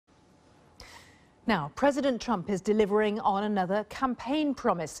Now, President Trump is delivering on another campaign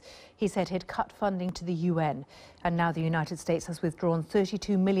promise. He said he'd cut funding to the UN. And now the United States has withdrawn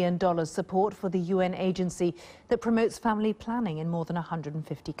 $32 million support for the UN agency that promotes family planning in more than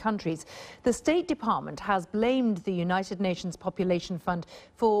 150 countries. The State Department has blamed the United Nations Population Fund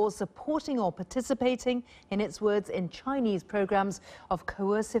for supporting or participating, in its words, in Chinese programs of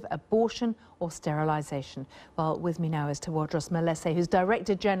coercive abortion or sterilization. Well, with me now is Tewodros Melesse, who's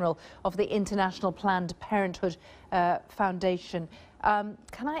Director General of the International Planned Parenthood Foundation.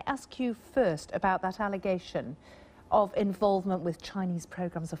 Can I ask you first about that allegation of involvement with Chinese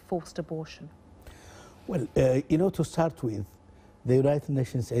programs of forced abortion? Well, to start with, the United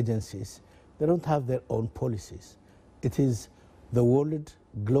Nations agencies, they don't have their own policies. It is the world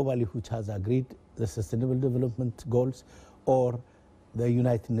globally which has agreed the Sustainable Development Goals or the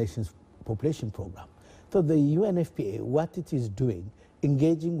United Nations Population Program. So the UNFPA, what it is doing,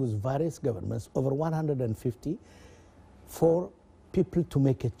 engaging with various governments, over 150, for people to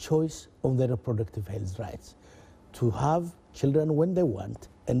make a choice on their reproductive health rights, to have children when they want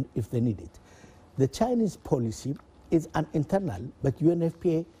and if they need it. The Chinese policy is an internal, but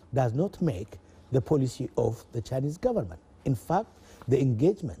UNFPA does not make the policy of the Chinese government. In fact, the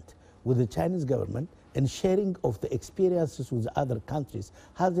engagement with the Chinese government and sharing of the experiences with other countries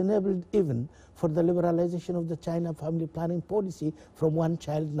has enabled even for the liberalization of the China family planning policy from 1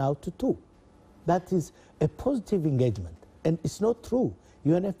 child now to 2. That is a positive engagement. And it's not true.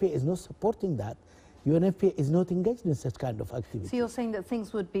 UNFPA is not supporting that. UNFPA is not engaged in such kind of activity. So you're saying that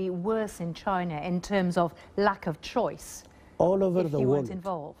things would be worse in China in terms of lack of choice all over if the you world. weren't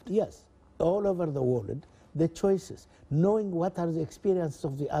involved? Yes, all over the world, the choices, knowing what are the experiences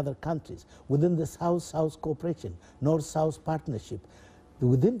of the other countries within the South-South cooperation, North-South partnership,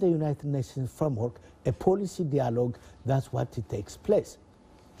 within the United Nations framework, a policy dialogue, that's what it takes place.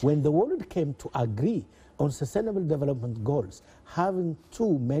 When the world came to agree on Sustainable Development Goals, having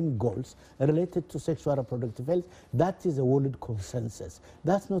 2 main goals related to sexual and reproductive health, that is a world consensus.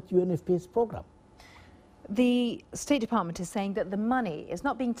 That's not UNFPA's program. The State Department is saying that the money is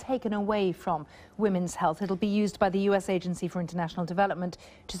not being taken away from women's health. It'll be used by the US Agency for International Development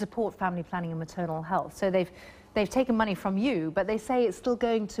to support family planning and maternal health. So they've taken money from you, but they say it's still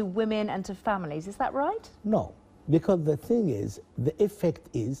going to women and to families. Is that right? No, because the thing is, the effect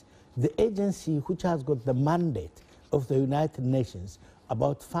is the agency which has got the mandate of the United Nations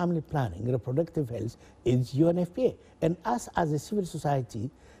about family planning, reproductive health, is UNFPA. And us as a civil society,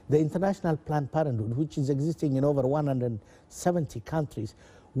 the International Planned Parenthood, which is existing in over 170 countries,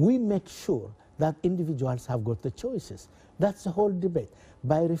 we make sure that individuals have got the choices. That's the whole debate.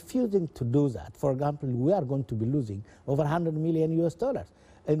 By refusing to do that, for example, we are going to be losing over $100 million US.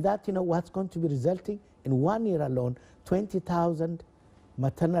 And that, what's going to be resulting in 1 year alone, 20,000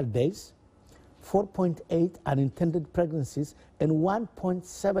 maternal days, 4.8 unintended pregnancies, and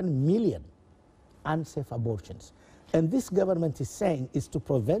 1.7 million unsafe abortions. And this government is saying is to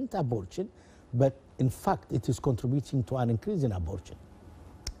prevent abortion, but in fact it is contributing to an increase in abortion.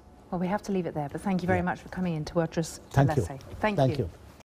 Well, we have to leave it there, but thank you very much for coming in, Tewodros Thank you. Melesse. Thank you.